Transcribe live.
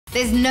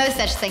There's no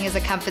such thing as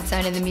a comfort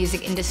zone in the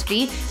music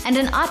industry, and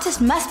an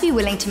artist must be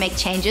willing to make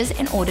changes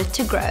in order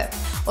to grow.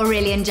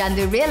 Aurelian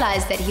Jandu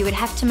realized that he would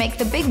have to make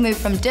the big move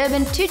from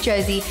Durban to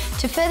Jozi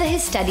to further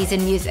his studies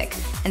in music,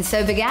 and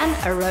so began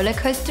a roller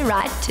coaster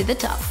ride to the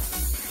top.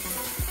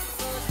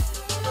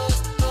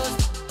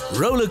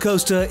 Roller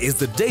Coaster is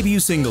the debut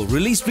single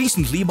released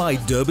recently by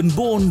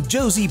Durban-born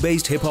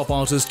Jozi-based hip-hop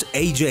artist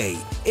AJ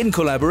in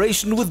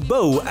collaboration with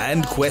Bo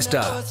and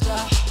Questa.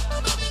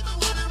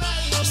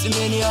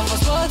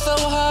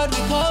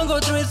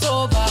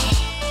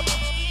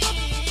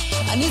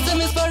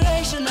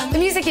 The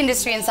music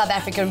industry in South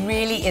Africa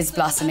really is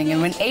blossoming,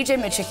 and when AJ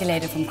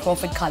matriculated from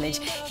Crawford College,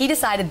 he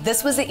decided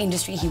this was the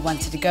industry he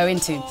wanted to go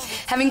into.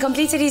 Having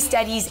completed his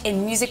studies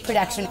in music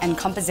production and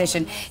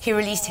composition, he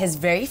released his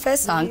very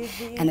first song,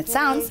 and it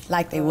sounds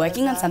like they're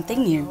working on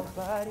something new.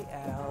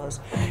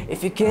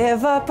 If you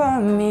give up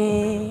on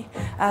me,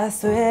 I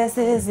swear this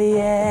is the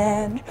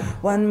end.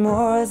 One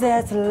more is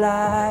there to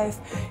life,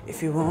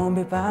 if you won't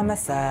be by my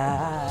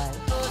side.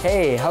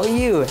 Hey, how are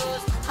you?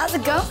 How's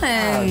it going?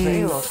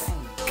 Very well, thanks.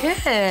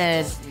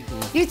 Good.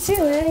 You too,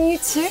 man, you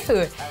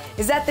too.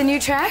 Is that the new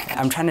track?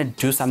 I'm trying to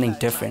do something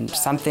different,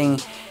 something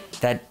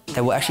that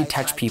will actually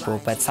touch people,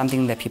 but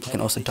something that people can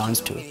also dance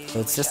to.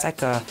 So it's just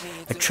like a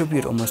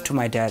tribute almost to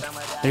my dad.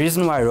 The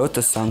reason why I wrote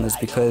this song is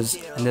because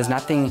there's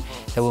nothing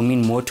that will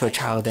mean more to a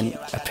child than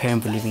a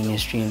parent believing in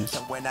his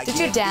dreams. Did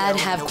your dad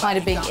have quite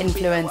a big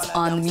influence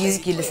on the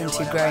music you listened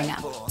to growing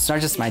up? It's not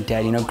just my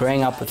dad, you know,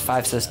 growing up with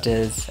 5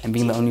 sisters and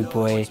being the only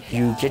boy,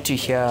 you get to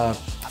hear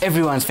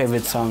everyone's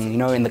favorite song. You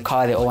know, in the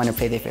car they all want to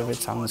play their favorite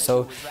song,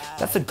 so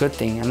that's a good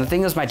thing. And the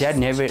thing is, my dad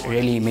never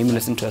really made me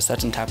listen to a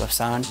certain type of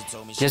sound.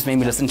 He just made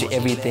me listen to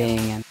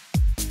everything.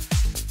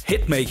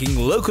 Hit-making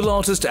local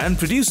artist and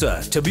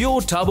producer Tabior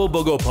Thabo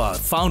Bogopa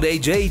found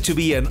AJ to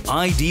be an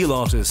ideal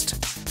artist.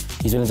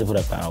 He's willing to put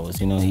up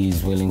hours, you know,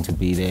 he's willing to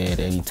be there at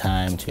any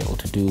time to be able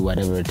to do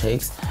whatever it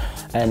takes.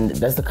 And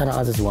that's the kind of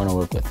artist you want to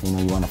work with. You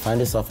know, you want to find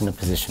yourself in a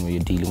position where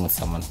you're dealing with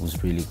someone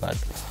who's really got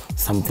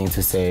something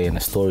to say and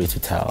a story to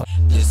tell.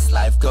 This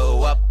life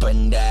go up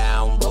and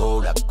down,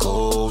 roller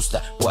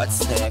coaster.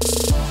 What's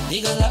next?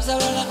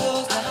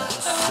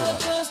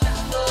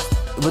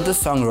 With the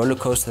song Roller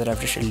Coaster that I've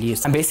just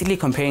released, I'm basically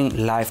comparing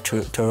life to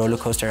a roller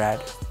coaster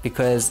ride,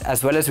 because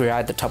as well as we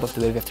ride the top of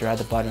the wave, we have to ride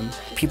the bottom.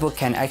 People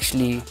can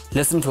actually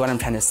listen to what I'm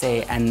trying to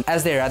say, and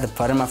as they ride the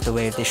bottom of the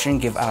wave, they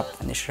shouldn't give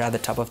up, and they should ride the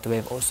top of the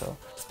wave also.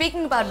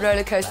 Speaking about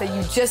Roller Coaster,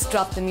 you just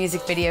dropped the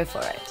music video for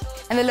it.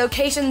 And the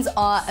locations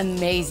are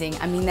amazing.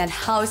 I mean, that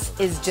house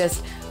is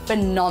just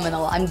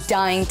phenomenal. I'm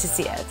dying to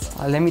see it.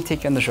 Let me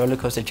take you on this roller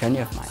coaster journey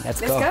of mine. Let's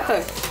go.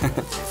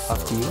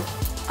 After you.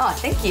 Oh,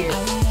 thank you.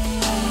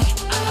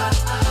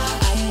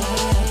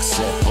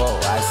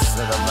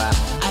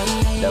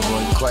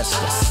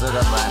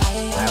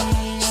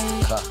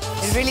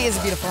 It really is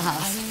a beautiful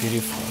house.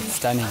 Beautiful,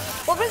 stunning.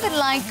 What was it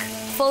like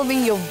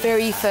filming your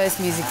very first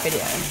music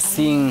video?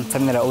 Seeing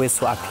something that I always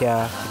saw up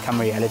here become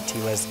a reality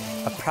was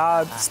a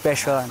proud,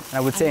 special, and I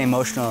would say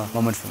emotional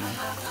moment for me.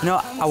 You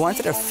know, I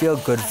wanted a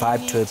feel-good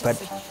vibe to it, but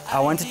I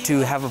wanted to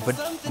have a bit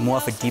more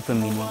of a deeper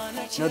meaning.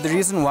 You know, the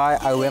reason why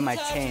I wear my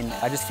chain,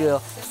 I just feel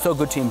so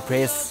good to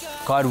embrace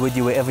God with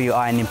you wherever you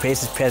are and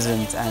embrace His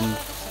presence, and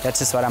that's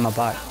just what I'm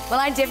about. Well,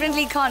 I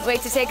definitely can't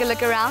wait to take a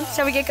look around.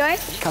 Shall we get going?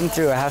 Come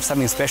through, I have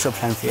something special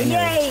planned for you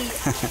anyway. Yay!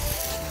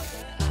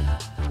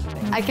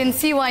 I can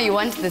see why you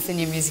wanted this in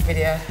your music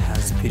video.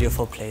 It's a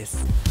beautiful place.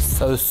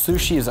 So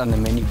sushi is on the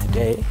menu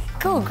today.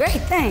 Cool,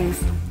 great, thanks.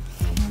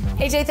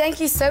 AJ, thank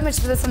you so much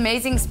for this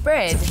amazing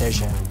spread. It's a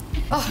pleasure.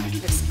 Oh,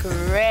 it looks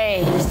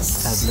great. It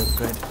does look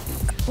good.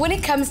 When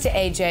it comes to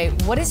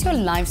AJ, what is your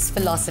life's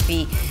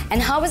philosophy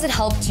and how has it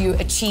helped you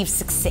achieve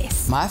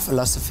success? My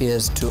philosophy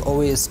is to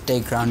always stay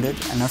grounded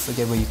and not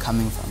forget where you're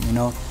coming from. You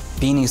know,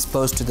 being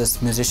exposed to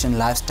this musician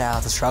lifestyle,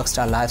 this rock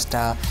star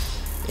lifestyle,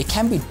 it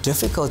can be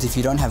difficult if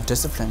you don't have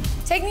discipline.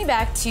 Take me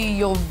back to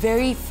your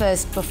very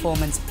first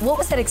performance. What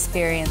was that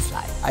experience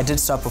like? I did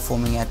start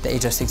performing at the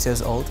age of 6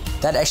 years old.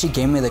 That actually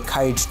gave me the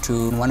courage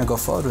to want to go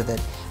forward with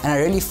it. And I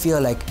really feel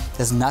like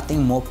there's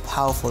nothing more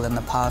powerful than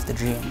the power of the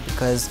dream,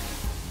 because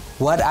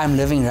what I'm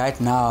living right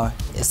now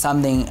is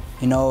something,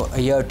 you know, a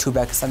year or two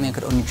back, is something I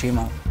could only dream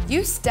of.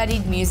 You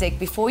studied music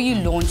before you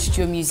launched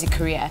your music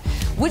career.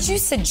 Would you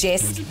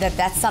suggest that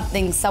that's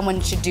something someone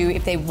should do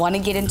if they want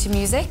to get into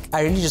music?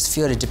 I really just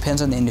feel it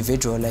depends on the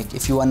individual. Like,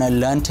 if you want to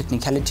learn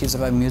technicalities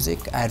about music,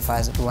 I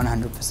advise it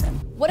 100%.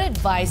 What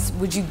advice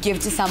would you give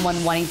to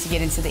someone wanting to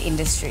get into the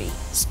industry?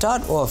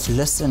 Start off,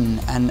 listen,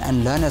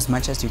 and learn as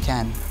much as you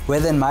can.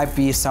 Whether it might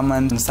be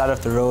someone on the side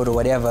of the road or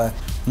whatever,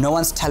 no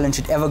one's talent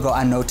should ever go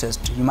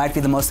unnoticed. You might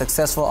be the most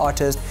successful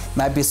artist,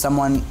 might be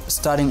someone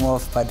starting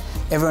off, but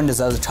everyone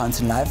deserves a chance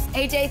in life.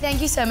 AJ,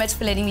 thank you so much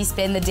for letting me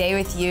spend the day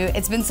with you.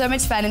 It's been so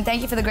much fun, and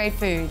thank you for the great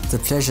food. It's a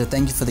pleasure.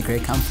 Thank you for the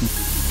great company.